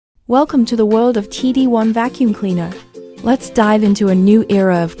Welcome to the world of TD1 Vacuum Cleaner. Let's dive into a new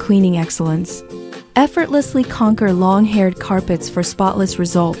era of cleaning excellence. Effortlessly conquer long-haired carpets for spotless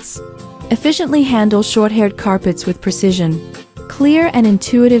results. Efficiently handle short-haired carpets with precision. Clear and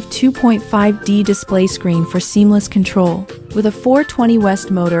intuitive 2.5D display screen for seamless control. With a 420 West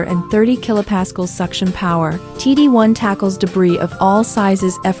motor and 30 kilopascal suction power, TD1 tackles debris of all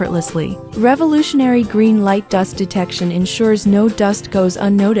sizes effortlessly. Revolutionary green light dust detection ensures no dust goes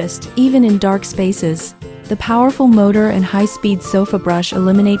unnoticed, even in dark spaces. The powerful motor and high-speed sofa brush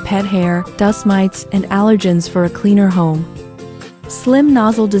eliminate pet hair, dust mites, and allergens for a cleaner home. Slim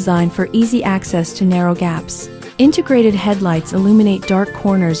nozzle design for easy access to narrow gaps. Integrated headlights illuminate dark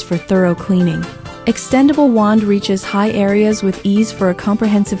corners for thorough cleaning. Extendable wand reaches high areas with ease for a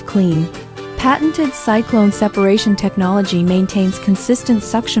comprehensive clean. Patented cyclone separation technology maintains consistent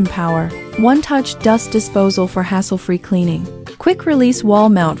suction power. One-touch dust disposal for hassle-free cleaning. Quick-release wall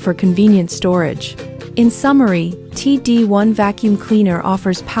mount for convenient storage. In summary, TD1 Vacuum Cleaner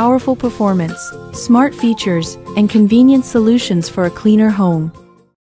offers powerful performance, smart features, and convenient solutions for a cleaner home.